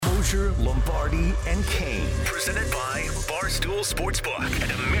Mosier, Lombardi, and Kane. Presented by Barstool Sportsbook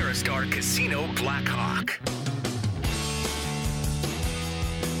and Ameristar Casino Blackhawk.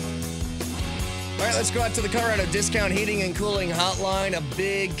 All right, let's go out to the Colorado Discount Heating and Cooling Hotline. A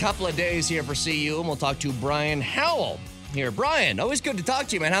big couple of days here for CU, and we'll talk to Brian Howell here. Brian, always good to talk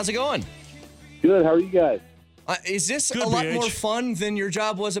to you, man. How's it going? Good. How are you guys? Is this Good, a lot BH. more fun than your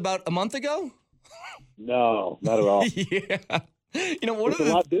job was about a month ago? No, not at all. Yeah. You know, one It's of a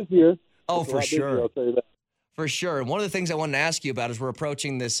the lot busier. Oh, It's a for lot busier, sure. I'll tell you that. For sure. And one of the things I wanted to ask you about is we're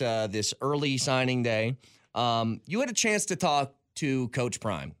approaching this this early signing day. You had a chance to talk to Coach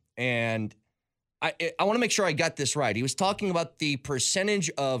Prime, and I want to make sure I got this right. He was talking about the percentage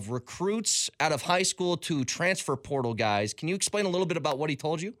of recruits out of high school to transfer portal guys. Can you explain a little bit about what he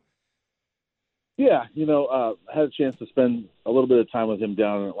told you? Yeah, I had a chance to spend a little bit of time with him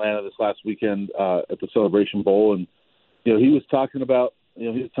down in Atlanta this last weekend at the Celebration Bowl, and he was talking about, he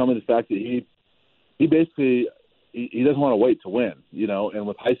was telling me the fact that he basically he doesn't want to wait to win, and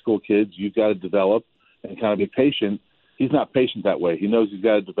with high school kids, you've got to develop and kind of be patient. He's not patient that way. He knows he's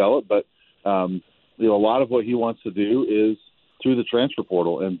got to develop, but a lot of what he wants to do is through the transfer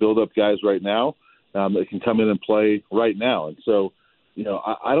portal and build up guys right now that can come in and play right now. And so,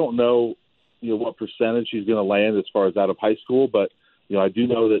 I don't know, what percentage he's going to land as far as out of high school, but, I do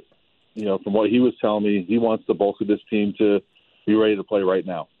know that, from what he was telling me, he wants the bulk of this team to be ready to play right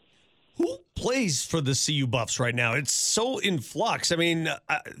now. Who plays for the CU Buffs right now? It's so in flux. I mean,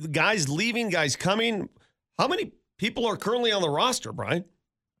 guys leaving, guys coming. How many people are currently on the roster, Brian?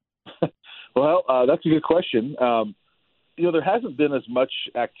 Well, that's a good question. There hasn't been as much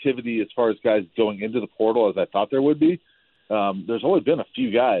activity as far as guys going into the portal as I thought there would be. There's only been a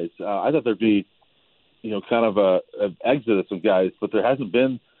few guys. I thought there'd be, kind of an exodus of guys, but there hasn't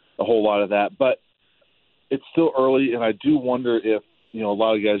been a whole lot of that. But it's still early, and I do wonder if, a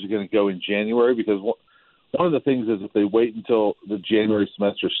lot of guys are going to go in January, because one of the things is if they wait until the January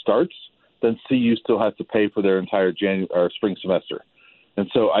semester starts, then CU still has to pay for their entire spring semester. And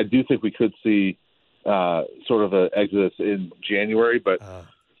so I do think we could see sort of an exodus in January. But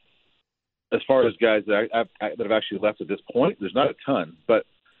as far as guys that have actually left at this point, there's not a ton, but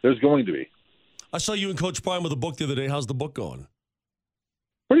there's going to be. I saw you and Coach Prime with a book the other day. How's the book going?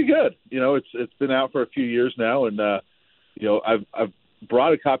 Pretty good. It's been out for a few years now, and I've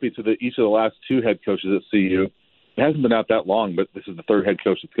brought a copy to each of the last two head coaches at CU. It hasn't been out that long, but this is the third head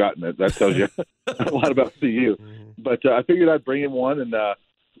coach that's gotten it. That tells you a lot about CU. But I figured I'd bring him one, and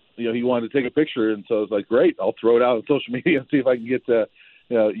he wanted to take a picture, and so I was like, great, I'll throw it out on social media and see if I can get to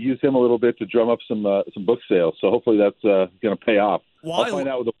use him a little bit to drum up some book sales. So hopefully that's going to pay off. Well, I'll find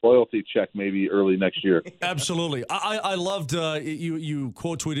out with a royalty check maybe early next year. Absolutely. I loved you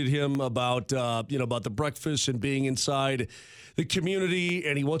quote tweeted him about about the breakfast and being inside the community,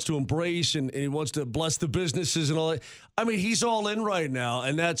 and he wants to embrace and he wants to bless the businesses and all that. I mean, he's all in right now,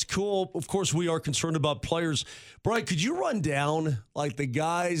 and that's cool. Of course, we are concerned about players. Brian, could you run down like the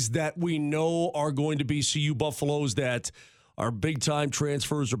guys that we know are going to be CU Buffaloes that are big-time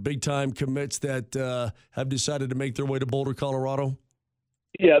transfers or big-time commits that have decided to make their way to Boulder, Colorado?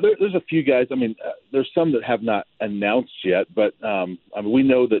 Yeah, there's a few guys. I mean, there's some that have not announced yet, but we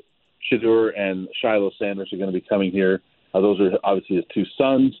know that Shedeur and Shiloh Sanders are going to be coming here. Those are obviously his two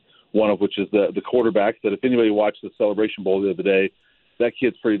sons, one of which is the quarterback that if anybody watched the Celebration Bowl the other day, that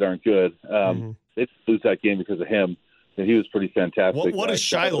kid's pretty darn good. They didn't lose that game because of him, and he was pretty fantastic. What does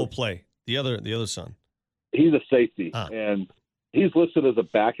Shiloh play, the other son? He's a safety, and he's listed as a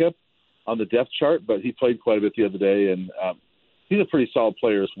backup on the depth chart, but he played quite a bit the other day, and he's a pretty solid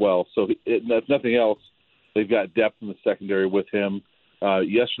player as well. So if nothing else, they've got depth in the secondary with him.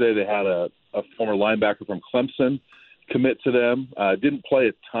 Yesterday they had a former linebacker from Clemson commit to them. Didn't play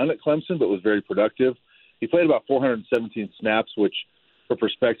a ton at Clemson, but was very productive. He played about 417 snaps, which for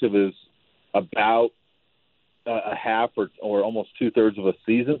perspective is about a half or almost two-thirds of a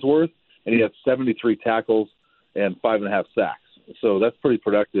season's worth. And he had 73 tackles and 5.5 sacks. So that's pretty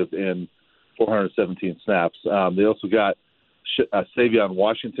productive in 417 snaps. They also got Savion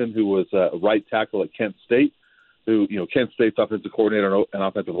Washington, who was a right tackle at Kent State, who, Kent State's offensive coordinator and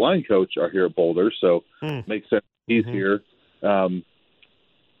offensive line coach are here at Boulder. So makes sense he's here.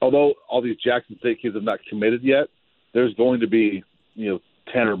 Although all these Jackson State kids have not committed yet, there's going to be, 10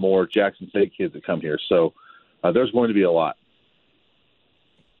 or more Jackson State kids that come here. So there's going to be a lot.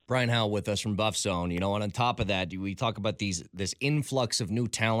 Brian Howell with us from Buffzone. And on top of that, we talk about this influx of new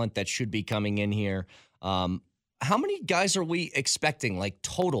talent that should be coming in here. How many guys are we expecting, like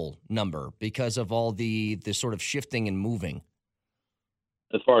total number, because of all the sort of shifting and moving?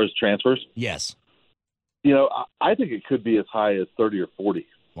 As far as transfers? Yes. I think it could be as high as 30 or 40.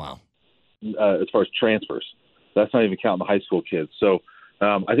 Wow. As far as transfers. That's not even counting the high school kids. So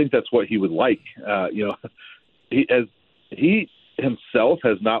I think that's what he would like. He himself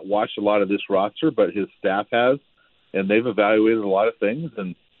has not watched a lot of this roster, but his staff has, and they've evaluated a lot of things.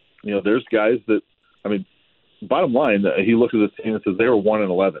 And, there's guys that, bottom line, he looked at this team and says they were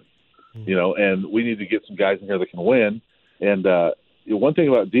 1-11, and we need to get some guys in here that can win. And one thing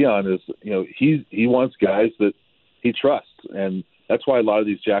about Dion is, he wants guys that he trusts. And that's why a lot of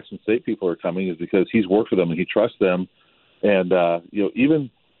these Jackson State people are coming, is because he's worked with them and he trusts them. And,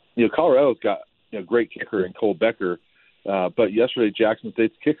 Colorado's got a great kicker in Cole Becker. But yesterday, Jackson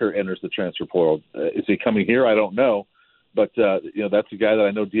State's kicker enters the transfer portal. Is he coming here? I don't know. But, that's a guy that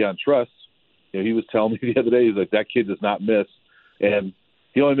I know Dion trusts. He was telling me the other day, he's like, that kid does not miss. And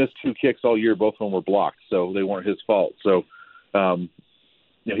he only missed 2 kicks all year. Both of them were blocked, so they weren't his fault. So,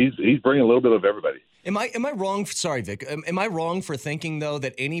 he's bringing a little bit of everybody. Am I wrong? Sorry, Vic. Am I wrong for thinking, though,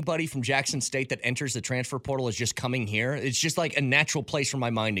 that anybody from Jackson State that enters the transfer portal is just coming here? It's just like a natural place for my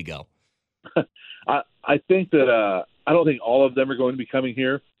mind to go. I think that I don't think all of them are going to be coming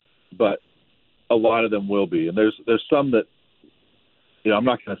here, but a lot of them will be. And there's some that, I'm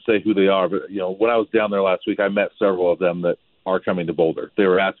not going to say who they are, but, when I was down there last week, I met several of them that are coming to Boulder. They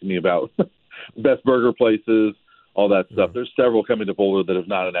were asking me about best burger places, all that stuff. There's several coming to Boulder that have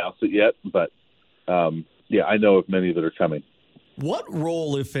not announced it yet, but I know of many that are coming. What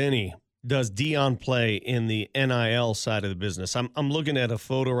role, if any, does Dion play in the NIL side of the business? I'm looking at a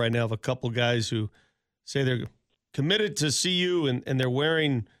photo right now of a couple guys who say they're committed to CU and they're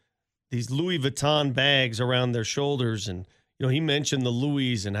wearing these Louis Vuitton bags around their shoulders. And, he mentioned the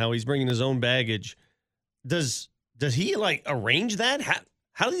Louis and how he's bringing his own baggage. Does he arrange that?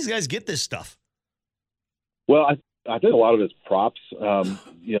 How do these guys get this stuff? Well, I think a lot of it's props.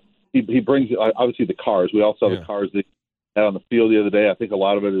 He brings obviously the cars. We all saw the cars that he had on the field the other day. I think a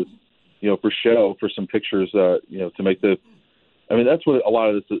lot of it is, for show, for some pictures, to make the. That's what a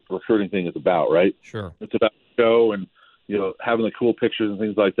lot of this recruiting thing is about, right? Sure. It's about show and having the cool pictures and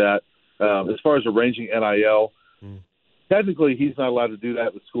things like that. As far as arranging NIL, technically he's not allowed to do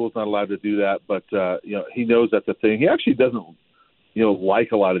that. The school's not allowed to do that, but he knows that's a thing. He actually doesn't,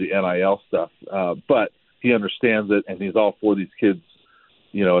 like a lot of the NIL stuff, but he understands it, and he's all for these kids.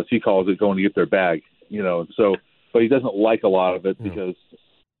 As he calls it, going to get their bag, so, but he doesn't like a lot of it because,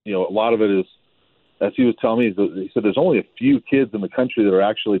 a lot of it is, as he was telling me, he said there's only a few kids in the country that are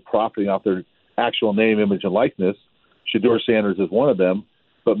actually profiting off their actual name, image, and likeness. Shedeur Sanders is one of them,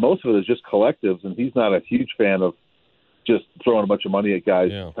 but most of it is just collectives, and he's not a huge fan of just throwing a bunch of money at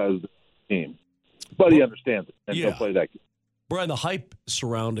guys because of the team. But he understands it, and he'll play that game. Brian, the hype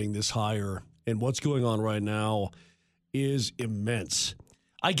surrounding this hire and what's going on right now is immense.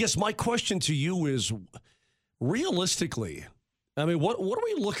 I guess my question to you is, realistically, what are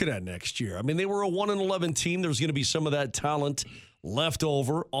we looking at next year? They were a 1-11 team. There's going to be some of that talent left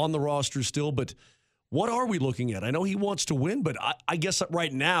over on the roster still, but what are we looking at? I know he wants to win, but I guess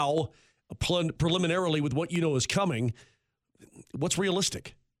right now, preliminarily with what is coming, what's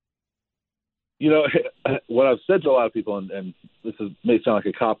realistic? What I've said to a lot of people, and this may sound like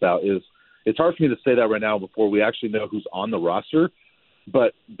a cop-out, is it's hard for me to say that right now before we actually know who's on the roster.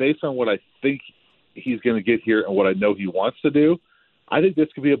 But based on what I think he's going to get here and what I know he wants to do, I think this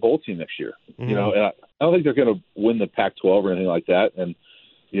could be a bowl team next year. And I don't think they're going to win the Pac-12 or anything like that and,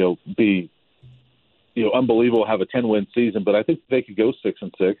 be, unbelievable, have a 10-win season. But I think they could go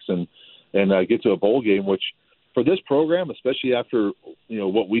 6-6 and get to a bowl game, which for this program, especially after,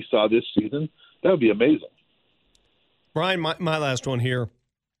 what we saw this season, that would be amazing. Brian, my last one here.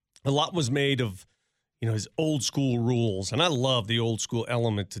 A lot was made of, his old school rules. And I love the old school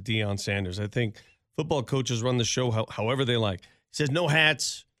element to Deion Sanders. I think football coaches run the show however they like. He says no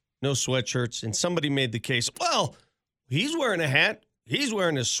hats, no sweatshirts. And somebody made the case, well, he's wearing a hat. He's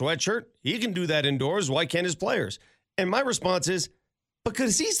wearing a sweatshirt. He can do that indoors. Why can't his players? And my response is,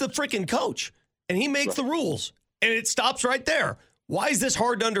 because he's the freaking coach and he makes the rules. And it stops right there. Why is this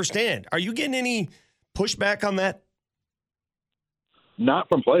hard to understand? Are you getting any pushback on that? Not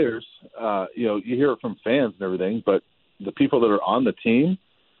from players. You hear it from fans and everything, but the people that are on the team,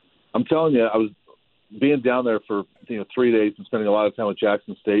 I'm telling you, I was being down there for 3 days and spending a lot of time with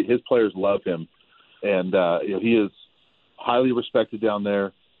Jackson State. His players love him, and he is highly respected down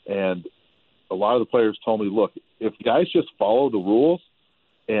there. And a lot of the players told me, look, if guys just follow the rules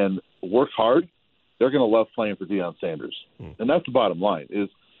and work hard, they're going to love playing for Deion Sanders. And that's the bottom line is,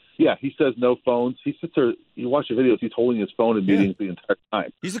 he says no phones. He sits there, you watch the videos, he's holding his phone in meetings the entire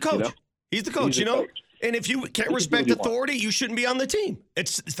time. He's the coach. He's the coach, coach. And if you can't respect authority, you shouldn't be on the team.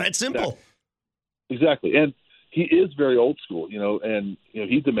 It's that simple. Exactly. And, he is very old school, and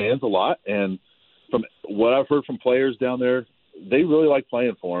he demands a lot. And from what I've heard from players down there, they really like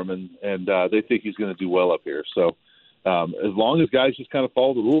playing for him, and they think he's going to do well up here. So as long as guys just kind of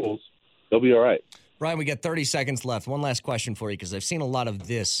follow the rules, they'll be all right. Ryan, we got 30 seconds left. One last question for you, because I've seen a lot of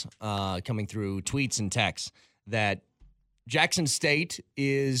this coming through tweets and texts, that Jackson State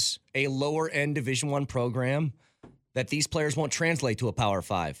is a lower-end Division I program, that these players won't translate to a Power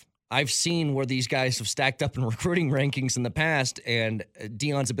 5. I've seen where these guys have stacked up in recruiting rankings in the past, and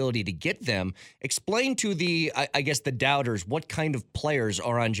Deion's ability to get them. Explain to the doubters what kind of players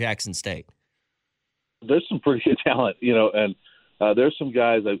are on Jackson State. There's some pretty good talent, and there's some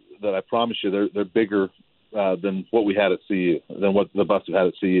guys that I promise you they're bigger than what we had at CU, than what the Buffs have had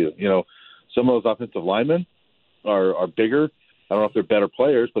at CU. Some of those offensive linemen are bigger. I don't know if they're better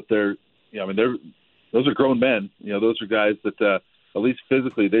players, but those are grown men. Those are guys that at least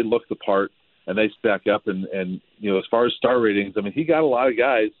physically they look the part and they stack up. And as far as star ratings, he got a lot of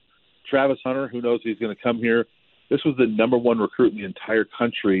guys. Travis Hunter, who knows if he's going to come here. This was the number one recruit in the entire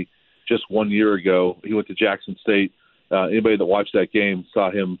country just 1 year ago. He went to Jackson State. Anybody that watched that game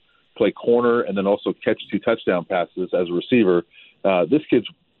saw him play corner and then also catch 2 touchdown passes as a receiver. This kid's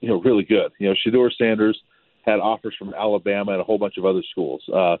really good. Shedeur Sanders had offers from Alabama and a whole bunch of other schools.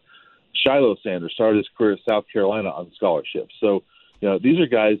 Shiloh Sanders started his career at South Carolina on scholarship. So, these are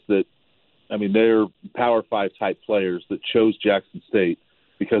guys that, they're Power 5 type players that chose Jackson State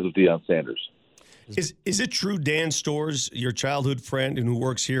because of Deion Sanders. Is it true, Dan Storrs, your childhood friend and who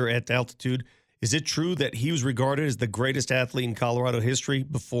works here at Altitude, is it true that he was regarded as the greatest athlete in Colorado history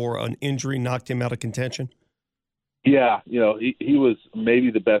before an injury knocked him out of contention? Yeah, he was maybe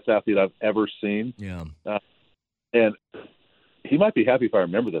the best athlete I've ever seen. Yeah. And he might be happy if I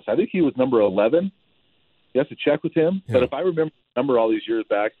remember this. I think he was number 11. You have to check with him. Yeah. But if I remember the number all these years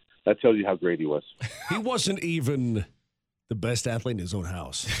back, that tells you how great he was. He wasn't even the best athlete in his own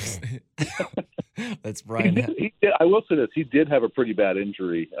house. That's Brian. He did, I will say this. He did have a pretty bad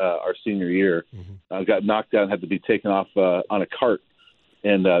injury our senior year. Mm-hmm. Got knocked out and had to be taken off on a cart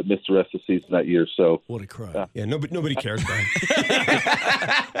and missed the rest of the season that year. So what a crime. Yeah, nobody cares, Brian.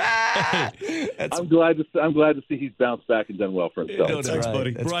 I'm glad to see he's bounced back and done well for himself. No, thanks,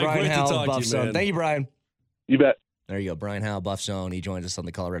 buddy. That's Brian, Brian great Howell to of talk to you, Buffzone. man. Thank you, Brian. You bet. There you go, Brian Howell, Buffzone. He joins us on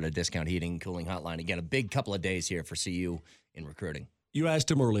the Colorado Discount Heating and Cooling Hotline. Again, a big couple of days here for CU in recruiting. You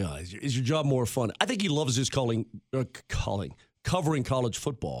asked him early on, is your job more fun? I think he loves his covering college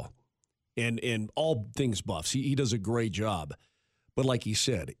football and all things Buffs. He does a great job. But like he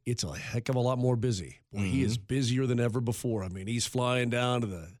said, it's a heck of a lot more busy. Boy, He is busier than ever before. He's flying down to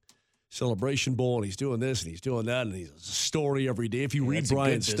the Celebration Bowl, and he's doing this, and he's doing that, and he's a story every day. If you read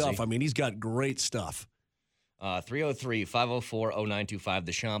Brian's stuff, he's got great stuff. 303-504-0925,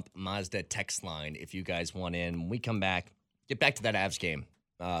 the Champ Mazda text line, if you guys want in. When we come back, get back to that Avs game.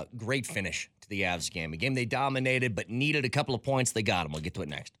 Great finish to the Avs game. A game they dominated but needed a couple of points. They got them. We'll get to it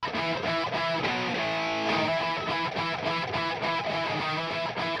next.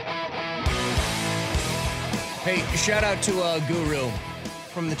 Hey, shout out to Guru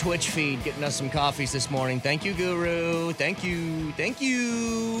from the Twitch feed getting us some coffees this morning. Thank you, Guru. Thank you.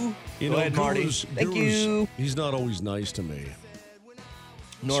 Go ahead, Marty. Thank you. He's not always nice to me.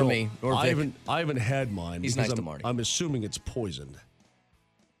 Nor me. Nor Vic. I haven't had mine. He's nice to Marty. I'm assuming it's poisoned.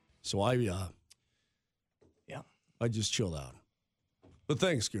 So I just chilled out. But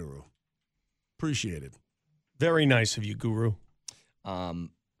thanks, Guru. Appreciate it. Very nice of you, Guru. Moj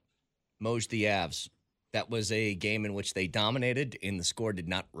the Avs. That was a game in which they dominated, and the score did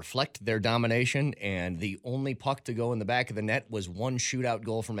not reflect their domination. And the only puck to go in the back of the net was one shootout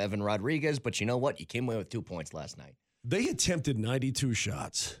goal from Evan Rodriguez. But you know what? You came away with 2 points last night. They attempted 92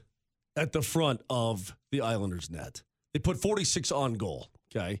 shots at the front of the Islanders' net. They put 46 on goal,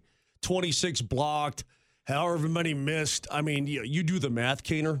 okay? 26 blocked, however many missed. You do the math,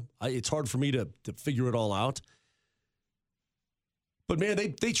 Kaner. It's hard for me to figure it all out. But, man,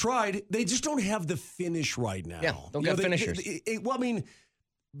 they tried. They just don't have the finish right now. Yeah, don't got finishers.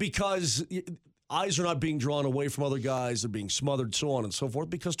 Because eyes are not being drawn away from other guys. They're being smothered, so on and so forth,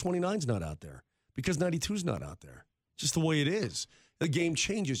 because 29's not out there, because 92's not out there. Just the way it is. The game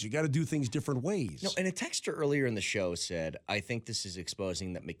changes. You got to do things different ways. No, and a texter earlier in the show said, I think this is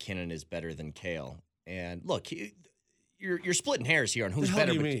exposing that McKinnon is better than Cale. And, look, you're splitting hairs here on who's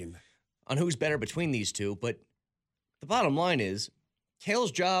better. On who's better between these two. But the bottom line is,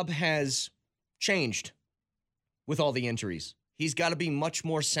 Cale's job has changed with all the injuries. He's got to be much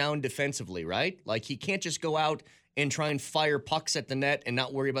more sound defensively, right? Like, he can't just go out and try and fire pucks at the net and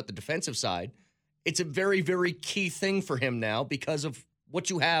not worry about the defensive side. It's a very, very key thing for him now because of what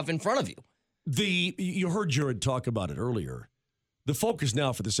you have in front of you. You heard Jared talk about it earlier. The focus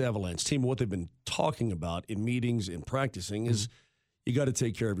now for this Avalanche team, what they've been talking about in meetings and practicing, is you got to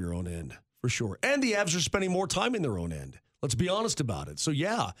take care of your own end, for sure. And the Avs are spending more time in their own end. Let's be honest about it. So,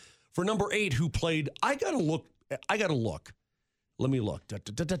 yeah, for number 8 who played, I got to look. Let me look.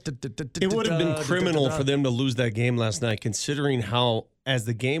 It would have been criminal for them to lose that game last night, considering how, as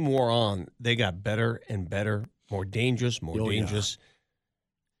the game wore on, they got better and better, more dangerous. Yeah.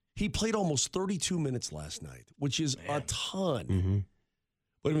 He played almost 32 minutes last night, which is a ton. Mm-hmm.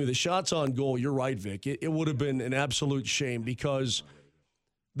 But I mean, the shots on goal, you're right, Vic. It would have been an absolute shame because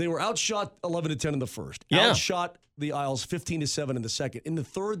they were outshot 11-10 in the first. Yeah. Outshot the Isles 15-7 in the second. In the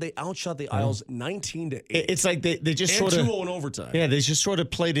third, they outshot the Isles 19-8. It's like they just and sort of 2-0 in overtime. Yeah, they just sort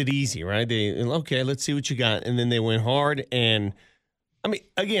of played it easy, right? Okay, let's see what you got, and then they went hard. And I mean,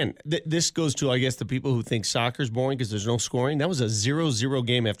 again, this goes to, I guess, the people who think soccer's boring because there's no scoring. That was a 0-0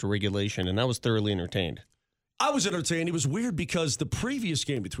 game after regulation, and I was thoroughly entertained. I was entertained. It was weird because the previous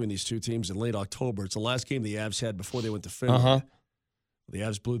game between these two teams in late October, it's the last game the Avs had before they went to Finland. The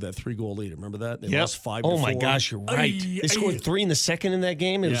Avs blew that 3-goal lead. Remember that? They lost 5-4. Oh, my gosh, you're right. They scored 3 in the second in that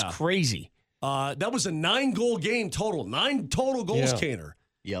game. It was crazy. That was a 9-goal game total. 9 total goals, Kaner.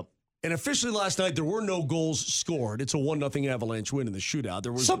 Yep. And officially last night, there were no goals scored. It's a 1-0 Avalanche win in the shootout.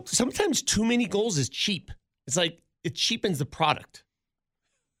 There was sometimes too many goals is cheap. It's like it cheapens the product.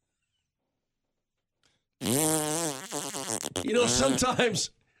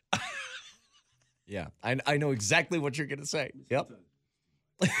 Sometimes. Yeah, I know exactly what you're going to say. Yep.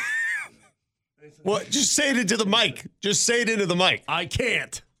 Well, just say it into the mic. Just say it into the mic. I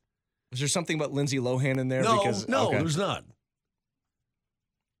can't. Is there something about Lindsay Lohan in there? No, Okay. There's not.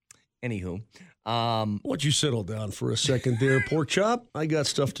 Anywho. Why don't you settle down for a second there, pork chop? I got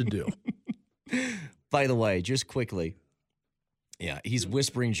stuff to do. By the way, just quickly. Yeah, he's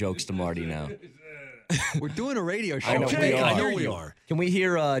whispering jokes to Marty now. We're doing a radio show. I know we are. Can we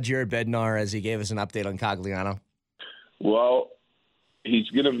hear Jared Bednar as he gave us an update on Cogliano? Well, he's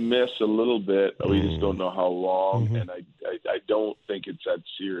going to miss a little bit. We just don't know how long, and I don't think it's that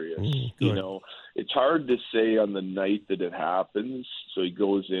serious. You know, it's hard to say on the night that it happens. So he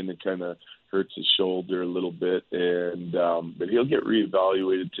goes in and kind of hurts his shoulder a little bit, and but he'll get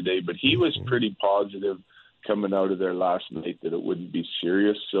reevaluated today. But he was pretty positive coming out of there last night that it wouldn't be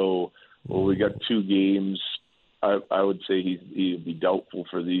serious. So we got 2 games. I would say he'd be doubtful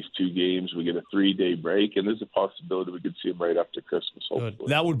for these 2 games. We get a 3-day break, and there's a possibility we could see him right after Christmas, hopefully.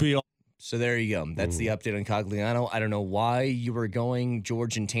 That would be all. So there you go. That's the update on Cogliano. I don't know why you were going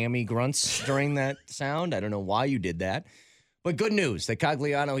George and Tammy grunts during that sound. I don't know why you did that. But good news that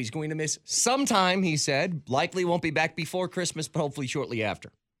Cogliano, he's going to miss some time, he said. Likely won't be back before Christmas, but hopefully shortly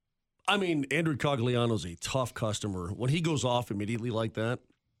after. I mean, Andrew Cogliano's a tough customer. When he goes off immediately like that,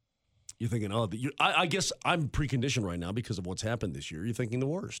 you're thinking, I guess I'm preconditioned right now because of what's happened this year. You're thinking the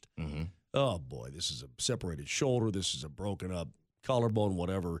worst. Mm-hmm. Oh, boy, this is a separated shoulder. This is a broken up collarbone,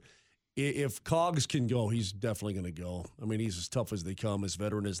 whatever. If Cogs can go, he's definitely going to go. I mean, he's as tough as they come, as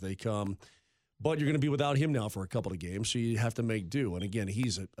veteran as they come. But you're going to be without him now for a couple of games, so you have to make do. And, again,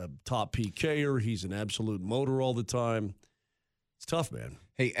 he's a top PKer. He's an absolute motor all the time. It's tough, man.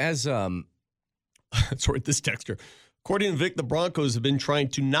 Hey, as Sorry, this texture. According to Vic, the Broncos have been trying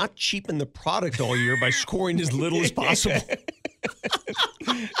to not cheapen the product all year by scoring as little as possible.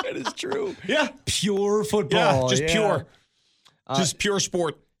 That is true. Yeah. Pure football. Yeah, just pure. Just pure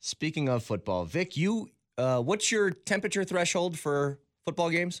sport. Speaking of football, Vic, what's your temperature threshold for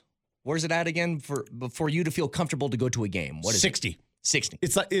football games? Where's it at again for you to feel comfortable to go to a game? What is 60. it? 60.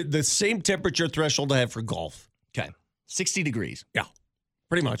 It's like the same temperature threshold I have for golf. Okay. 60 degrees. Yeah.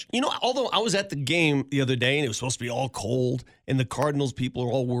 Pretty much. You know, although I was at the game the other day and it was supposed to be all cold, and the Cardinals people are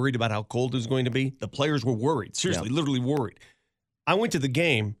all worried about how cold it was going to be, the players were worried. Seriously, literally worried. I went to the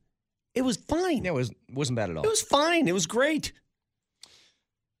game. It was fine. Yeah, it wasn't bad at all. It was fine. It was great.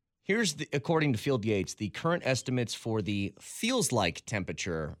 Here's, according to Field Yates, the current estimates for the feels-like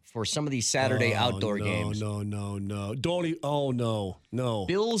temperature for some of these Saturday outdoor games. No. No.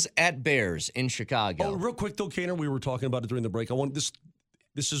 Bills at Bears in Chicago. Oh, real quick, though, Kaner, we were talking about it during the break. I want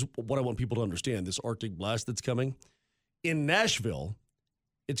this is what I want people to understand, this Arctic blast that's coming. In Nashville,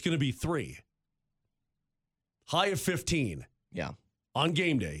 it's going to be 3. High of 15. Yeah. On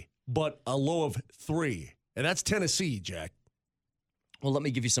game day, but a low of 3. And that's Tennessee, Jack. Well, let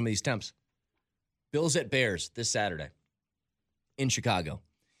me give you some of these temps. Bills at Bears this Saturday in Chicago.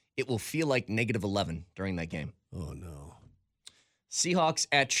 It will feel like negative 11 during that game. Oh, no. Seahawks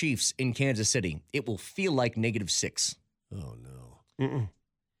at Chiefs in Kansas City. It will feel like negative 6. Oh, no. Mm-mm.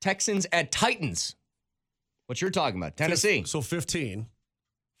 Texans at Titans. What you're talking about. Tennessee. So 15.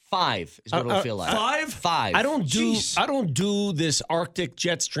 5 is what it'll feel like. 5? 5. I don't do this Arctic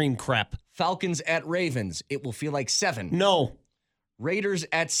jet stream crap. Falcons at Ravens, it will feel like 7. No. Raiders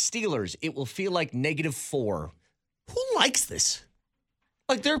at Steelers, it will feel like -4. Who likes this?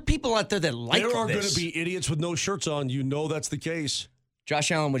 Like, there are people out there that like this. There are going to be idiots with no shirts on. You know that's the case.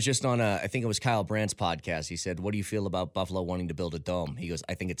 Josh Allen was just on I think it was Kyle Brandt's podcast. He said, "What do you feel about Buffalo wanting to build a dome?" He goes,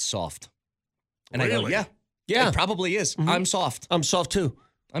 "I think it's soft." And Really? I go, yeah, it probably is. Mm-hmm. I'm soft. I'm soft too.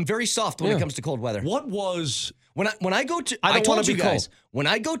 I'm very soft when it comes to cold weather. What was... When I go to, I don't told wanna you be guys, cold. when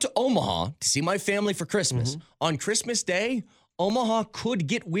I go to Omaha to see my family for Christmas, on Christmas Day, Omaha could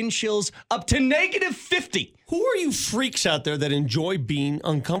get wind chills up to -50. Who are you freaks out there that enjoy being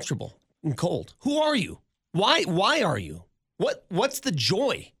uncomfortable and cold? Who are you? Why are you? What's the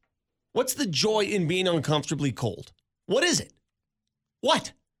joy? What's the joy in being uncomfortably cold? What is it?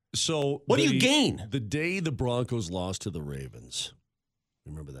 What? So What do you gain? The day the Broncos lost to the Ravens.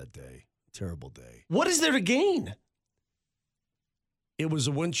 Remember that day? Terrible day. What is there to gain? It was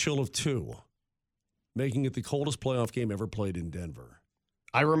a wind chill of 2, making it the coldest playoff game ever played in Denver.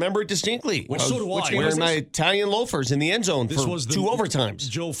 I remember it distinctly. Well, so do I. Wearing Was my this? Italian loafers in the end zone This for was the 2 overtimes.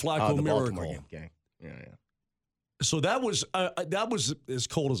 Joe Flacco The miracle. Baltimore game. Okay. Yeah. So that was as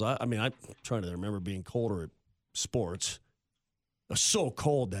cold as I'm trying to remember being colder at sports. It was so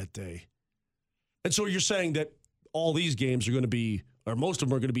cold that day. And so you're saying that all these games are going to be, or most of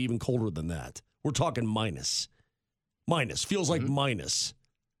them are going to be even colder than that. We're talking minus. Minus. Feels like minus.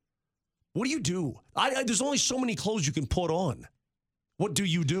 What do you do? There's only so many clothes you can put on. What do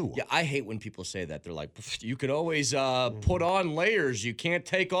you do? Yeah, I hate when people say that. They're like, you could always put on layers. You can't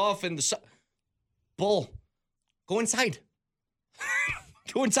take off in the sun. Bull. Go inside.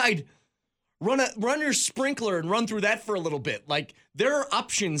 Go inside. Run your sprinkler and run through that for a little bit. Like, there are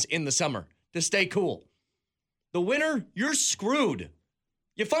options in the summer to stay cool. The winter, you're screwed.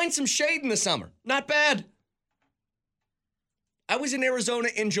 You find some shade in the summer. Not bad. I was in Arizona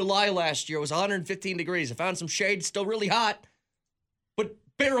in July last year. It was 115 degrees. I found some shade, still really hot, but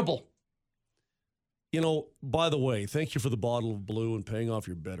bearable. You know, by the way, thank you for the bottle of blue and paying off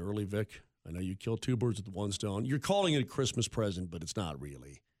your bet early, Vic. I know you killed 2 birds with one stone. You're calling it a Christmas present, but it's not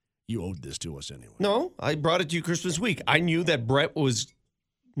really. You owed this to us anyway. No, I brought it to you Christmas week. I knew that Brett was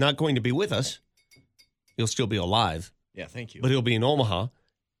not going to be with us. He'll still be alive. Yeah, thank you. But he'll be in Omaha.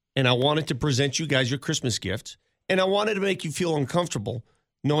 And I wanted to present you guys your Christmas gift. And I wanted to make you feel uncomfortable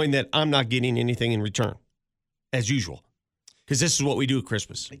knowing that I'm not getting anything in return, as usual. Because this is what we do at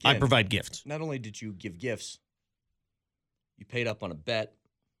Christmas. Again, I provide gifts. Not only did you give gifts, you paid up on a bet.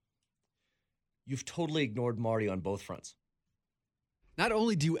 You've totally ignored Marty on both fronts. Not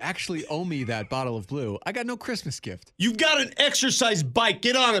only do you actually owe me that bottle of blue, I got no Christmas gift. You've got an exercise bike.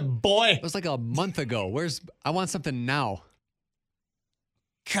 Get on it, boy. It was like a month ago. I want something now.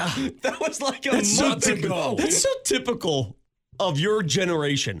 God, That was like a month ago. That's so typical of your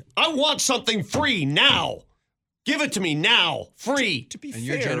generation. I want something free now. Give it to me now, free. To be And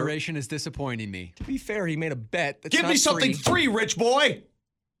fair, your generation is disappointing me. To be fair, he made a bet. That's Give me not something free, rich boy.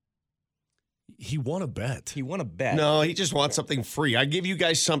 He won a bet. He won a bet. No, he just wants something free. I give you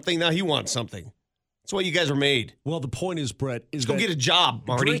guys something. Now he wants something. That's why you guys are made. Well, the point is, Brett, is Go that get a job,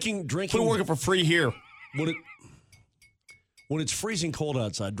 Marty. drinking. Quit working for free here. When it's freezing cold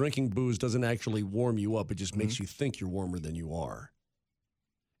outside, drinking booze doesn't actually warm you up. It just makes you think you're warmer than you are.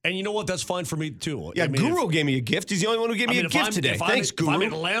 And you know what? That's fine for me, too. Yeah, I mean, Guru gave me a gift. He's the only one who gave me a gift today. Thanks, If I'm Guru.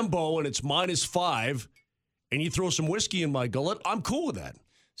 in Lambeau and it's -5 and you throw some whiskey in my gullet, I'm cool with that.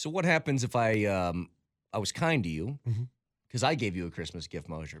 So what happens if I was kind to you because I gave you a Christmas gift,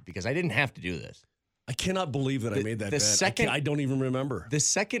 Mosier, because I didn't have to do this. I cannot believe that I made that bet. I don't even remember. The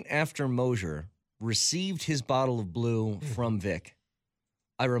second after Mosier received his bottle of blue from Vic,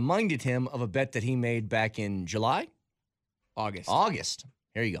 I reminded him of a bet that he made back in July? August.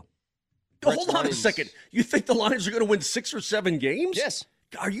 Here you go. Hold on a second. You think the Lions are going to win 6 or 7 games? Yes.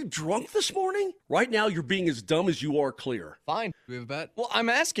 Are you drunk this morning? Right now, you're being as dumb as you are clear. Fine. Do we have a bet? Well, I'm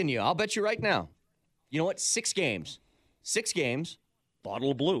asking you. I'll bet you right now. You know what? 6 games. 6 games.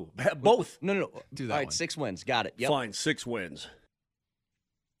 Bottle of blue. Both. No. Do that All right, one. 6 wins. Got it. Yep. Fine, 6 wins.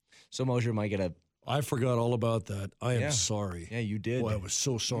 So Mosier might get a... I forgot all about that. I am Yeah. sorry. Yeah, you did. Boy, I was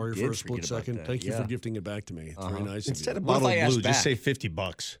so sorry did for a split forget about second. that. Thank you Yeah. for gifting it back to me. It's very nice Instead of of you. What if bottle I of asked blue, just back? say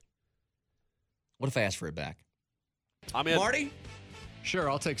 $50. What if I ask for it back? I'm in. Marty? Sure,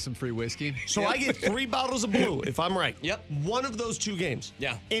 I'll take some free whiskey. So I get 3 bottles of blue, if I'm right. Yep. One of those 2 games.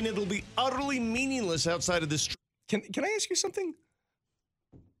 Yeah. And it'll be utterly meaningless outside of this. Can I ask you something?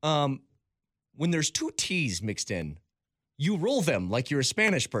 When there's 2 T's mixed in, you roll them like you're a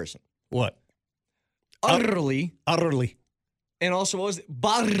Spanish person. What? Utterly. Utterly. And also, what was it?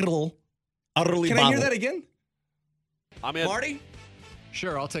 Bottle. Utterly Can bottled. I hear that again? I'm in. Marty?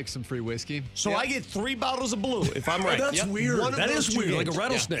 Sure, I'll take some free whiskey. So I get 3 bottles of blue if I'm right. That's weird. One of That those is two weird, like a games.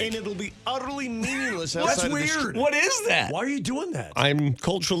 rattlesnake. And it'll be utterly meaningless That's outside of the weird. What is that? Why are you doing that? I'm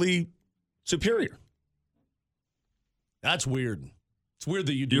culturally superior. That's weird. It's weird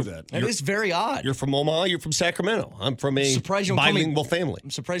that you do that. That is very odd. You're from Omaha. You're from Sacramento. I'm from a Surprised you don't call me- bilingual family. I'm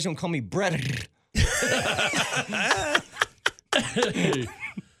surprised you don't call me Brett.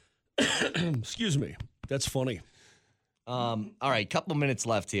 Excuse me. That's funny. All right, couple minutes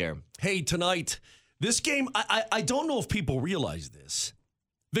left here. Hey, tonight, this game, I don't know if people realize this.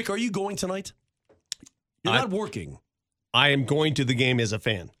 Vic, are you going tonight? You're not working. I am going to the game as a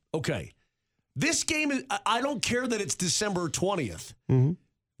fan. Okay. This game, I don't care that it's December 20th. Mm-hmm.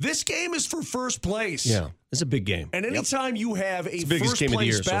 This game is for first place. Yeah, it's a big game. And anytime you have a the biggest first game of the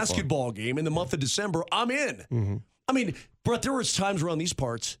place year so far. basketball game in the month of December, I'm in. Mm-hmm. I mean, Brett, there was times around these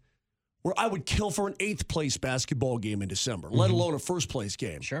parts where I would kill for an 8th place basketball game in December, let alone a first place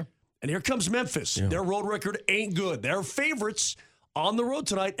game. Sure. And here comes Memphis. Yeah. Their road record ain't good. They're favorites on the road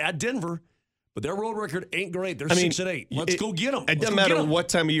tonight at Denver, but their road record ain't great. They're 6-8. Let's go get them. It doesn't matter what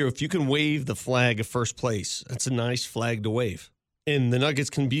time of year. If you can wave the flag of first place, that's a nice flag to wave. And the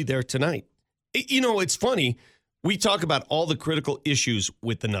Nuggets can be there tonight. It's funny. We talk about all the critical issues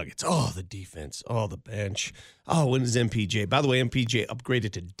with the Nuggets. Oh, the defense. Oh, the bench. Oh, when is MPJ? By the way, MPJ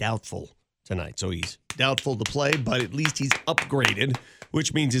upgraded to doubtful tonight. So he's doubtful to play, but at least he's upgraded,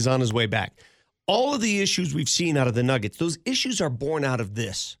 which means he's on his way back. All of the issues we've seen out of the Nuggets, those issues are born out of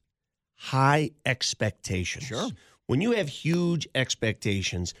this. High expectations. Sure. When you have huge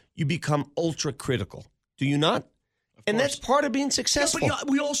expectations, you become ultra critical. Do you not? And that's part of being successful. Yeah, but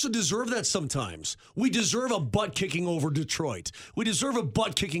we also deserve that sometimes. We deserve a butt kicking over Detroit. We deserve a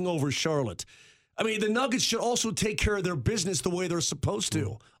butt kicking over Charlotte. I mean, the Nuggets should also take care of their business the way they're supposed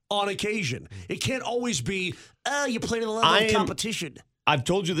to on occasion. It can't always be, you played at a level of competition. I've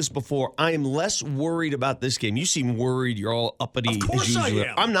told you this before. I am less worried about this game. You seem worried. You're all uppity. Of course I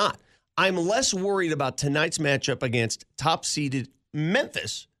am. I'm not. I'm less worried about tonight's matchup against top-seeded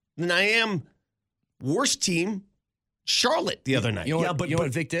Memphis than I am worst team Charlotte the other night. You know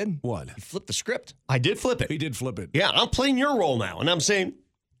what Vic did? What? He flipped the script. I did flip it. He did flip it. Yeah, I'm playing your role now, and I'm saying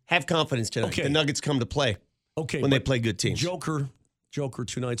have confidence tonight. Okay. The Nuggets come to play Okay, when they but play good teams. Joker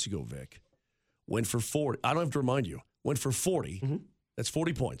 2 nights ago, Vic, went for 40. I don't have to remind you. Went for 40. Mm-hmm. That's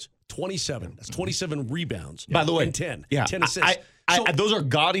 40 points. 27. That's 27 rebounds. By the way, and 10. Yeah, 10 assists. those are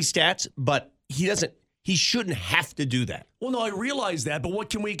gaudy stats, but he shouldn't have to do that. Well, no, I realize that, but what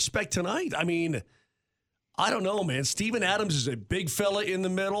can we expect tonight? I mean, I don't know, man. Steven Adams is a big fella in the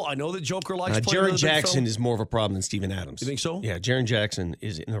middle. I know that Joker likes playing with Jaren a big Jackson fella. is more of a problem than Steven Adams. You think so? Yeah, Jaren Jackson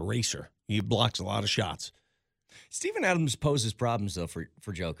is an eraser. He blocks a lot of shots. Steven Adams poses problems, though, for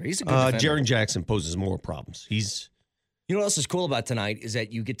Joker. He's a good defender. Jaren Jackson poses more problems. You know what else is cool about tonight is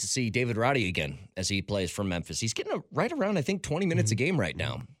that you get to see David Roddy again as he plays for Memphis. He's getting right around, I think, 20 minutes a game right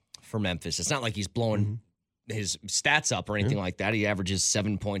now for Memphis. It's not like he's blowing his stats up or anything like that. He averages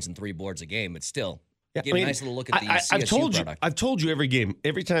 7 points and 3 boards a game, but still. Yeah, Give a nice little look at the CSU product. I've told you every game,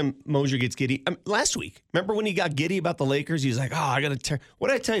 every time Mosier gets giddy. Last week, remember when he got giddy about the Lakers? He was like, I got to tear. What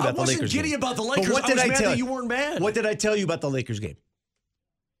did I tell you about the Lakers game? I wasn't giddy about the Lakers. But what did I was mad tell that you weren't mad. What did I tell you about the Lakers game?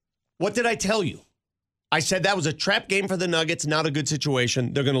 What did I tell you? I said that was a trap game for the Nuggets, not a good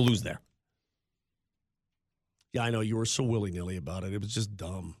situation. They're going to lose there. Yeah, I know. You were so willy-nilly about it. It was just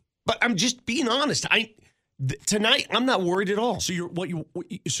dumb. But I'm just being honest. Tonight, I'm not worried at all. So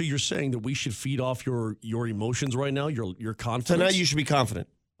you're saying that we should feed off your emotions right now, your confidence? Tonight, you should be confident.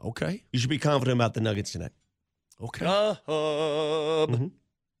 Okay. You should be confident about the Nuggets tonight. Okay. I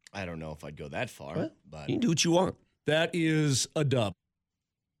don't know if I'd go that far, but You can do what you want. That is a dub.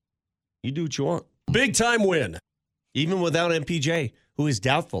 You do what you want. Big time win. Even without MPJ, who is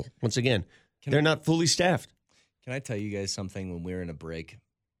doubtful. Once again, they're not fully staffed. Can I tell you guys something when we're in a break?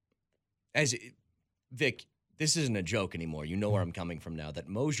 Vic, this isn't a joke anymore. You know where I'm coming from now. That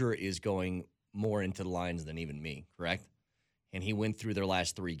Mosier is going more into the lines than even me, correct? And he went through their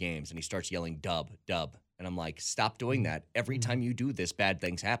last 3 games, and he starts yelling, dub, dub. And I'm like, stop doing that. Every time you do this, bad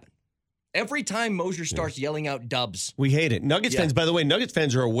things happen. Every time Mosier starts yelling out dubs. We hate it. Nuggets fans, by the way, Nuggets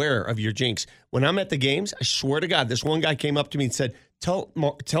fans are aware of your jinx. When I'm at the games, I swear to God, this one guy came up to me and said, tell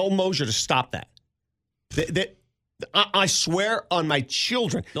Mosier to stop that. I swear on my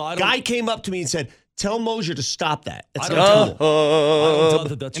children. Guy came up to me and said, tell Mosier to stop that. It's I not cool. don't doubt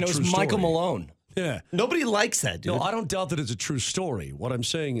that that's And a it was true Michael story. Malone. Yeah. Nobody likes that, dude. No, I don't doubt that it's a true story. What I'm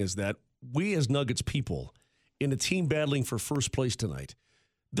saying is that we as Nuggets people in a team battling for first place tonight,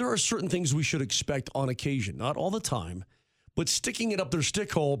 there are certain things we should expect on occasion. Not all the time, but sticking it up their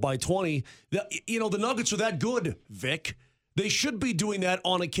stick hole by 20, the Nuggets are that good, Vic. They should be doing that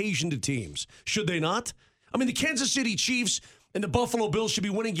on occasion to teams. Should they not? I mean, the Kansas City Chiefs and the Buffalo Bills should be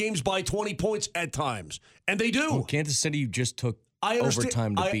winning games by 20 points at times. And they do. Well, Kansas City just took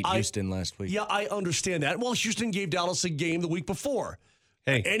overtime to beat Houston last week. Yeah, I understand that. Well, Houston gave Dallas a game the week before.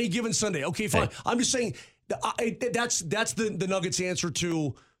 Hey. Any given Sunday. Okay, fine. Hey. I'm just saying that's the Nuggets' answer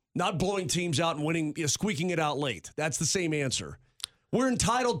to not blowing teams out and winning, squeaking it out late. That's the same answer. We're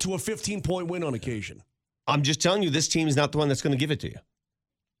entitled to a 15-point win on occasion. I'm just telling you, this team is not the one that's going to give it to you.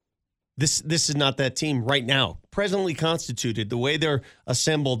 This is not that team right now. Presently constituted, the way they're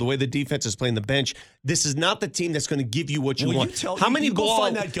assembled, the way the defense is playing the bench, this is not the team that's going to give you what you want. How many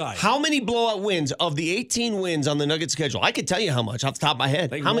blowout wins of the 18 wins on the Nuggets schedule? I could tell you how much off the top of my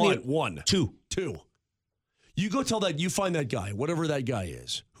head. How many? One. Two. You go tell that, you find that guy, whatever that guy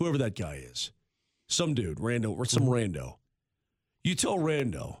is, whoever that guy is, some dude, rando, or some rando. You tell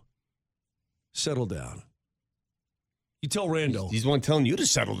rando, settle down. You tell Rando. He's the one telling you to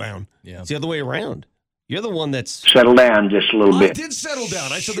settle down. Yeah. It's the other way around. You're the one that's... Settle down just a little bit. I did settle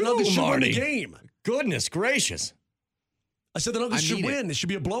down. I said the Nuggets should win the game. Goodness gracious. I said the Nuggets should win. It should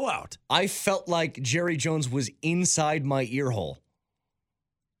be a blowout. I felt like Jerry Jones was inside my ear hole.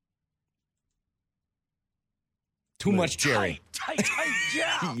 Too much Jerry. Tight,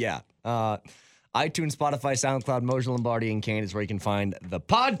 yeah. Yeah. iTunes, Spotify, SoundCloud, Mojo Lombardi, and Kane is where you can find the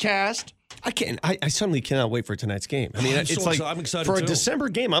podcast. I suddenly cannot wait for tonight's game. I mean, it's like I'm excited for too. a December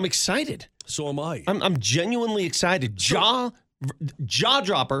game. I'm excited. So am I. I'm genuinely excited. Jaw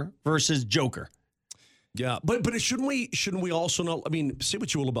dropper versus Joker. Yeah, but shouldn't we also know? I mean, say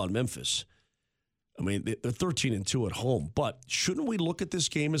what you will about Memphis. I mean, they're 13-2 at home, but shouldn't we look at this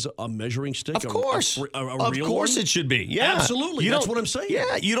game as a measuring stick? Of course, of course, it should be. Yeah, absolutely. That's what I'm saying.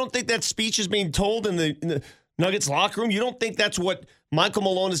 Yeah, you don't think that speech is being told in the Nuggets locker room? You don't think that's what Michael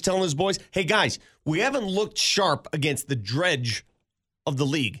Malone is telling his boys? Hey, guys, we haven't looked sharp against the dredge of the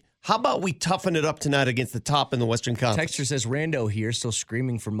league. How about we toughen it up tonight against the top in the Western Conference? Texter says Rando here, still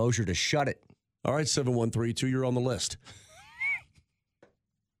screaming for Mosier to shut it. All right, 7132, you're on the list.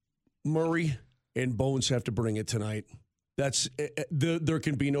 Murray and Bones have to bring it tonight. There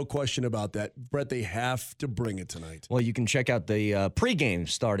can be no question about that. Brett, they have to bring it tonight. Well, you can check out the pregame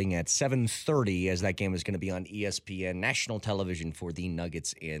starting at 7:30 as that game is going to be on ESPN national television for the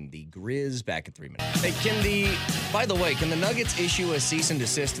Nuggets and the Grizz back in 3 minutes. Hey, by the way, can the Nuggets issue a cease and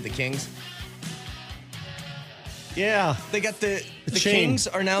desist to the Kings? Yeah. They got the Kings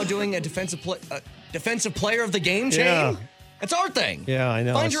are now doing a defensive player of the game chain? Yeah. That's our thing. Yeah, I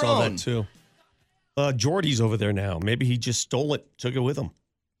know. Find your saw own. that too. Jordy's over there now. Maybe he just stole it, took it with him.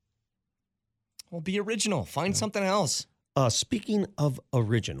 Well, be original. Find something else. Speaking of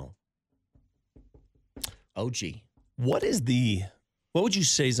original. OG. What would you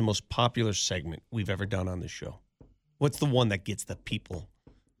say is the most popular segment we've ever done on this show? What's the one that gets the people?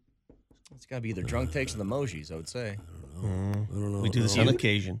 It's got to be either drunk takes or the emojis, I would say. I don't know. We do this on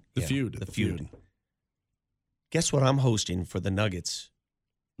occasion. The feud. The feud. Guess what I'm hosting for the Nuggets?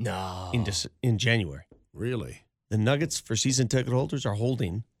 No. In January. Really? The Nuggets for season ticket holders are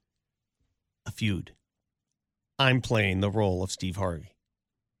holding a feud. I'm playing the role of Steve Harvey.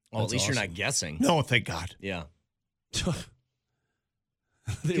 Well, at least you're not guessing. No, thank God. Yeah. Could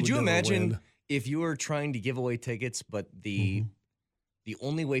you imagine if you were trying to give away tickets, but the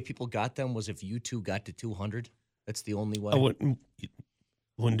only way people got them was if you two got to 200? That's the only way? I wouldn't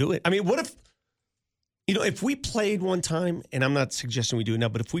do it. I mean, what if... if we played one time, and I'm not suggesting we do it now,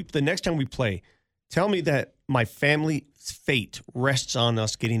 but if the next time we play, tell me that my family's fate rests on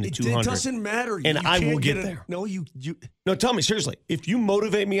us getting to 200. It doesn't matter. And I will get there. No, No, tell me, seriously. If you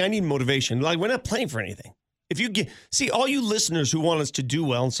motivate me, I need motivation. Like, we're not playing for anything. If you all you listeners who want us to do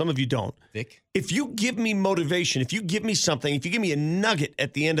well, and some of you don't. Vic? If you give me motivation, if you give me something, if you give me a nugget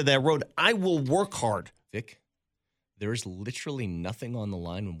at the end of that road, I will work hard. Vic, there's literally nothing on the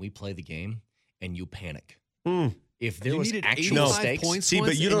line when we play the game. And you panic. If there was actual stakes, points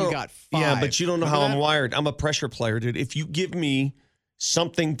but you don't. You got 5. Yeah, but you don't know how I'm wired. I'm a pressure player, dude. If you give me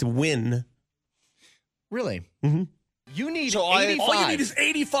something to win, really, you need. So 85. all you need is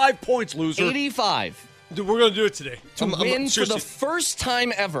 85 points, loser. 85 Dude, we're gonna do it today. to win for the first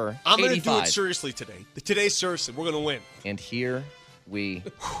time ever. I'm gonna 85. do it seriously today. Today, seriously, we're gonna win. And here we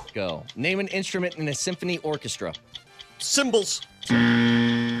go. Name an instrument in a symphony orchestra. Cymbals.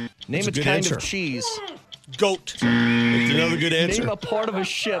 Name its kind of cheese. Goat. it's another good answer. Name a part of a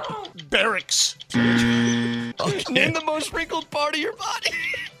ship. Barracks. Name the most wrinkled part of your body.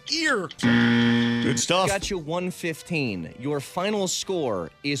 Ear. Good stuff. Got you 115. Your final score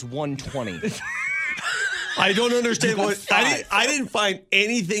is 120. I don't understand what I didn't find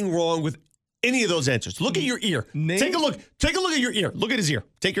anything wrong with any of those answers. Look at your ear. Take a look. Take a look at your ear. Look at his ear.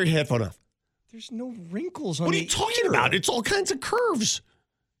 Take your headphone off. There's no wrinkles on What the are you talking ear. about? It's all kinds of curves.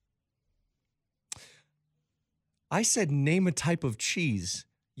 I said name a type of cheese.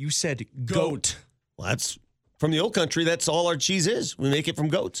 You said goat. Well, that's from the old country. That's all our cheese is. We make it from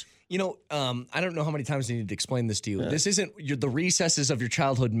goats. You know, I don't know how many times I need to explain this to you. This isn't the recesses of your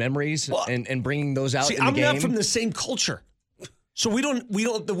childhood memories and bringing those out. See, in the I'm game. not from the same culture, so we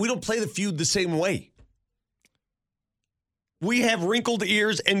don't play the feud the same way. We have wrinkled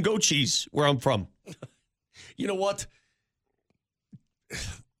ears and goat cheese where I'm from. You know what?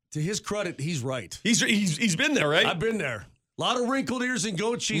 To his credit, he's right. He's been there, right? I've been there. A lot of wrinkled ears and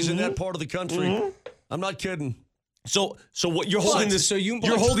goat cheese in that part of the country. I'm not kidding. So what you're holding this? So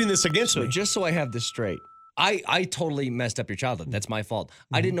you're holding this against me. Just so I have this straight, I totally messed up your childhood. That's my fault.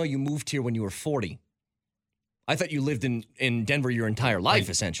 I didn't know you moved here when you were 40. I thought you lived in Denver your entire life,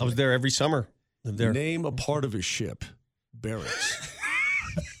 essentially. I was there every summer. Lived there. Name a part of his ship. Barracks.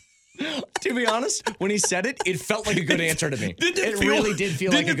 To be honest, when he said it, it felt like a good answer to me. It feel- really did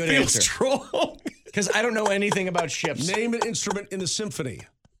feel like a good feel answer. Strong? Because I don't know anything about ships. Name an instrument in the symphony.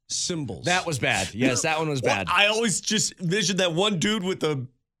 Cymbals. That was bad. Yes, that one was bad. I always just envisioned that one dude with the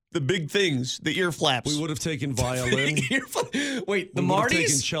big things, the ear flaps. We would have taken violin. Wait, the We would have taken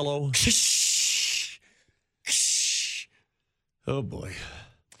Martys? cello. Oh, boy.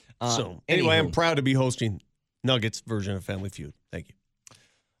 So anyway, anywho. I'm proud to be hosting Nuggets version of Family Feud. Thank you.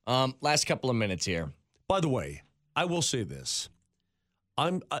 Last couple of minutes here. By the way, I will say this.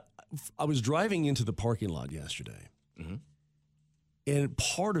 I was driving into the parking lot yesterday, and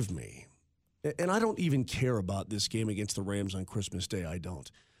part of me, and I don't even care about this game against the Rams on Christmas Day, I don't,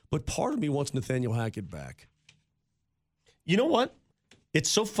 but part of me wants Nathaniel Hackett back. You know what? It's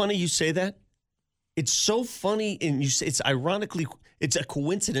so funny you say that. It's so funny, and you say it's ironically, it's a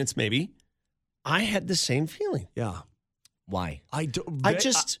coincidence maybe. I had the same feeling. Yeah. Why? I don't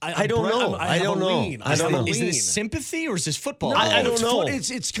know. I don't know. Is this sympathy or is this football? No, I don't know.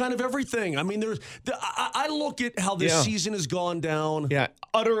 It's kind of everything. I mean, I look at how this season has gone down. Yeah,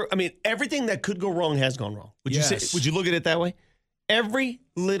 everything that could go wrong has gone wrong. Would you look at it that way? Every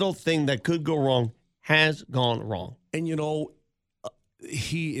little thing that could go wrong has gone wrong. And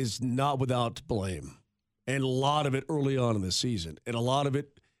he is not without blame. And a lot of it early on in the season. And a lot of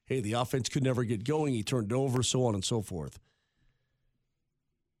it, hey, the offense could never get going. He turned it over, so on and so forth.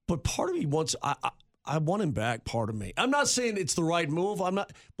 But part of me wants, I want him back, part of me. I'm not saying it's the right move. I'm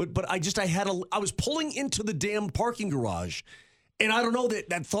not, but I was pulling into the damn parking garage. And I don't know,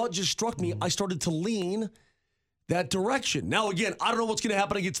 that thought just struck me. I started to lean that direction. Now, again, I don't know what's going to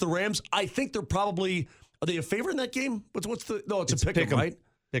happen against the Rams. I think they're probably, are they a favorite in that game? It's a pick 'em, right?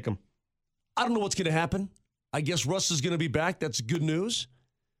 Pick 'em. I don't know what's going to happen. I guess Russ is going to be back. That's good news.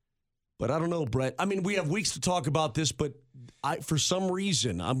 But I don't know, Brett. I mean, we have weeks to talk about this, but for some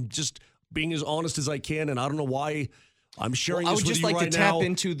reason, I'm just being as honest as I can, and I don't know why I'm sharing this with you right now. I would just like to tap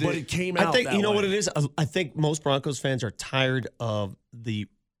into but it came out I think, that you know way. what it is? I think most Broncos fans are tired of the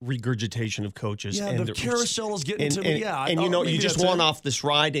regurgitation of coaches. Yeah, and the carousel is getting to me. Yeah. And you just want want off this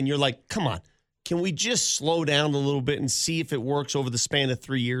ride, and you're like, come on. Can we just slow down a little bit and see if it works over the span of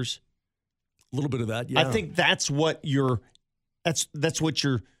 3 years? A little bit of that, yeah. I think that's what you're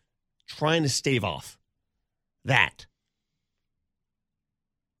trying to stave off. That.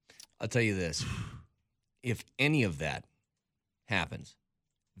 I'll tell you this. If any of that happens,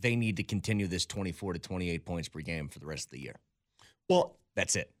 they need to continue this 24 to 28 points per game for the rest of the year. Well,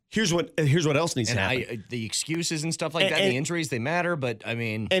 that's it. Here's what else needs to happen. The excuses and stuff like that, the injuries, they matter, but I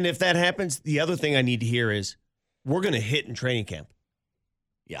mean. And if that happens, the other thing I need to hear is we're going to hit in training camp.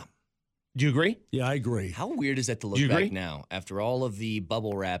 Yeah. Do you agree? Yeah, I agree. How weird is that to look back now after all of the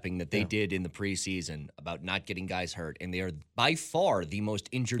bubble wrapping that they did in the preseason about not getting guys hurt, and they are by far the most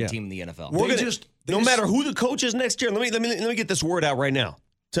injured team in the NFL. No matter who the coach is next year. Let me get this word out right now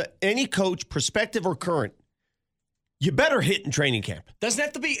to any coach, prospective or current. You better hit in training camp. Doesn't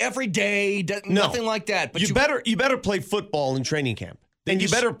have to be every day. Nothing like that. But you better play football in training camp, and you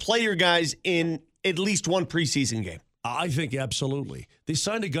better play your guys in at least one preseason game. I think absolutely. They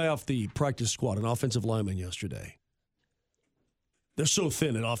signed a guy off the practice squad, an offensive lineman, yesterday. They're so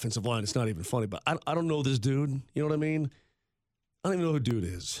thin at offensive line, it's not even funny. But I don't know this dude. You know what I mean? I don't even know who dude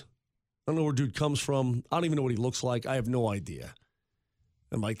is. I don't know where dude comes from. I don't even know what he looks like. I have no idea.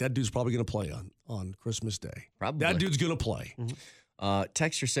 I'm like, that dude's probably going to play on Christmas Day. Probably. That dude's going to play. Mm-hmm.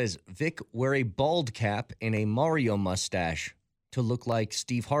 Texter says, Vic, wear a bald cap and a Mario mustache to look like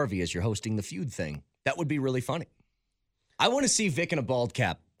Steve Harvey as you're hosting the feud thing. That would be really funny. I want to see Vic in a bald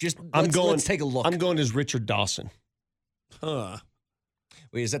cap Just let's take a look. I'm going as Richard Dawson. Huh.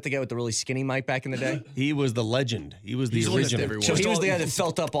 Wait, is that the guy with the really skinny mic back in the day? He was the legend. He was the original. So he was the guy that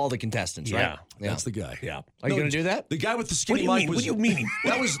felt up all the contestants, right? Yeah. That's the guy. Yeah. Are you going to do that? The guy with the skinny mic was. What do you mean?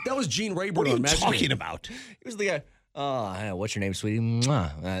 That was Gene Rayburn What are on you Magic. talking about? He was the guy. Oh, what's your name, sweetie?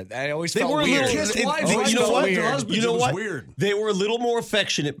 Mwah. I always They felt were a weird. little. You know what? Their You husbands, know it was what? weird. They were a little more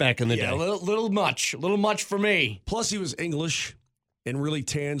affectionate back in the Yeah, day. a little much for me. Plus, he was English and really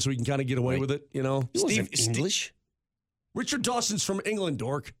tan, so he can kind of get away with it, you know? He wasn't English. Richard Dawson's from England,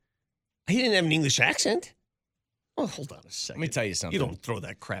 dork. He didn't have an English accent. Oh, hold on a second. Let me tell you something. You don't throw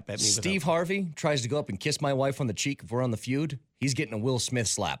that crap at me. Steve Harvey tries to go up and kiss my wife on the cheek if we're on the feud. He's getting a Will Smith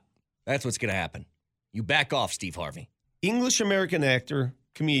slap. That's what's going to happen. You back off, Steve Harvey. English-American actor,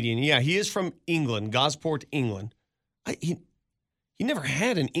 comedian. Yeah, he is from England, Gosport, England. He never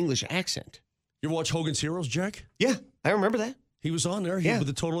had an English accent. You ever watch Hogan's Heroes, Jack? Yeah, I remember that. He was on there with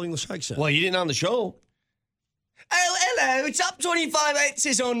a total English accent. Well, he didn't on the show. Oh, hello. It's up 25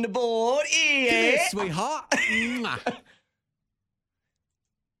 ounces on the board. Come here, sweetheart. Mwah.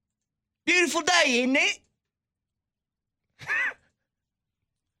 Beautiful day, isn't it?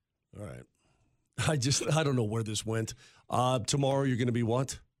 All right. I don't know where this went. Tomorrow you're going to be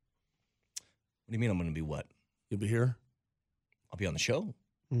what? What do you mean I'm going to be what? You'll be here? I'll be on the show.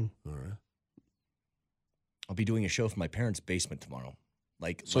 All right. I'll be doing a show from my parents' basement tomorrow.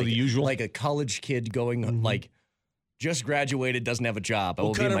 The usual? Like a college kid going, just graduated, doesn't have a job. I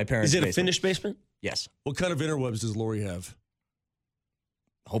will be in my parents' Is it basement. a finished basement? Yes. What kind of interwebs does Lori have?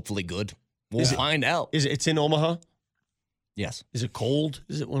 Hopefully good. We'll find out. It's in Omaha? Yes. Is it cold?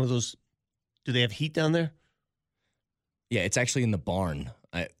 Is it one of those? Do they have heat down there? Yeah, it's actually in the barn.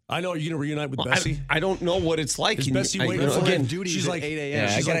 I know. Are you going to reunite with Bessie? I don't know what it's like. Is Bessie waiting for again? Duties she's at like, 8 a.m.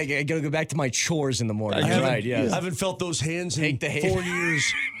 Yeah, I gotta go back to my chores in the morning. That's right, yeah. I haven't felt those hands in 4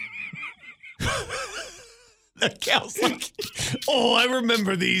 years. That gal's like, oh, I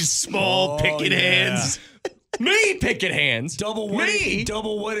remember these small picket hands. Me picking hands. Double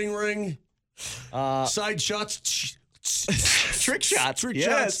wedding ring. Side shots. Trick shots.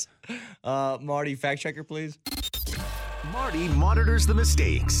 Yes. Marty, fact checker, please. Marty monitors the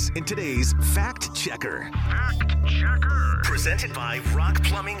mistakes in today's Fact Checker. Fact Checker. Presented by Rock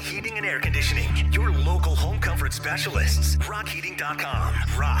Plumbing, Heating, and Air Conditioning. Your local home comfort specialists. RockHeating.com.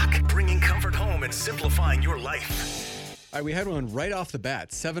 Rock, bringing comfort home and simplifying your life. All right, we had one right off the bat,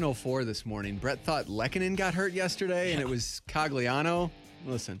 7:04 this morning. Brett thought Lehkonen got hurt yesterday, and it was Cogliano.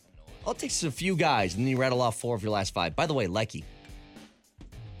 Listen. I'll take just a few guys, and then you rattle off 4 of your last 5. By the way, Lecky,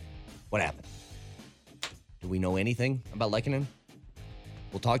 what happened? Do we know anything about Lehkonen?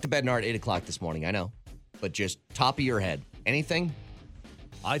 We'll talk to Bednar at 8 o'clock this morning, I know. But just top of your head, anything?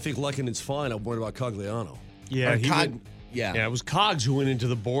 I think Lehkonen's fine. I'm worried about Cogliano. Yeah, Yeah, it was Cogs who went into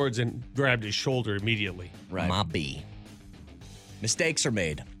the boards and grabbed his shoulder immediately. right. My B. Mistakes are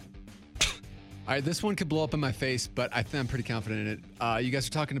made. All right, this one could blow up in my face, but I think I'm pretty confident in it. You guys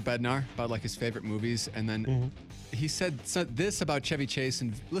were talking to Bednar about like his favorite movies, and then he said this about Chevy Chase,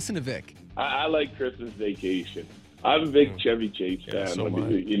 and listen to Vic. I like Christmas Vacation. I'm a big Chevy Chase fan. so am I.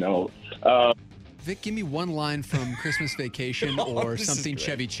 You know, Vic, give me one line from Christmas Vacation or this is something great.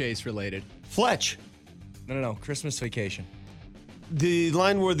 Chevy Chase related. Fletch, No. Christmas Vacation. the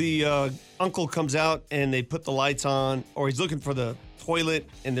line where the uncle comes out and they put the lights on, or he's looking for the toilet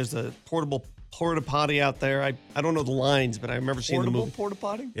and there's a portable porta potty out there. I don't know the lines, but I remember seeing the movie. Porta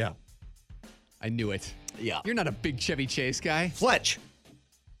potty? Yeah. I knew it. Yeah. You're not a big Chevy Chase guy. Fletch,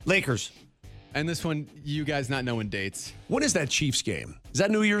 Lakers. And this one, you guys not knowing dates. When is that Chiefs game? Is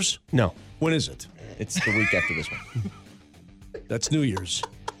that New Year's? No. When is it? It's the week after this one. That's New Year's.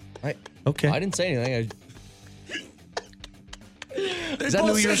 Okay. I didn't say anything. Is that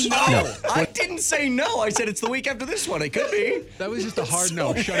New Year's? No. I didn't say no. I said it's the week after this one. It could be. That was just a hard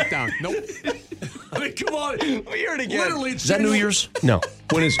no. Shut it down. Nope. I mean, come on. We heard it again. Literally, it's Is that New January- Year's? No.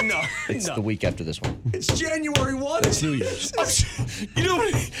 When is it? No. It's the week after this one. It's January 1. It's New Year's. You know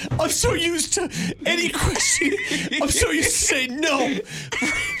what? I'm so used to any question. I'm so used to saying no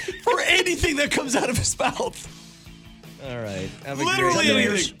for anything that comes out of his mouth. All right. Have a Literally great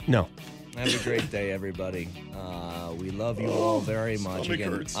anything. No. Have a great day, everybody. We love you all very much. stomach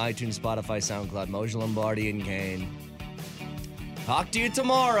Again, hurts. iTunes, Spotify, SoundCloud, Moshe Lombardi, and Kane. Talk to you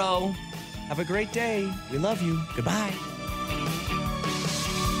tomorrow. Have a great day. We love you. Goodbye.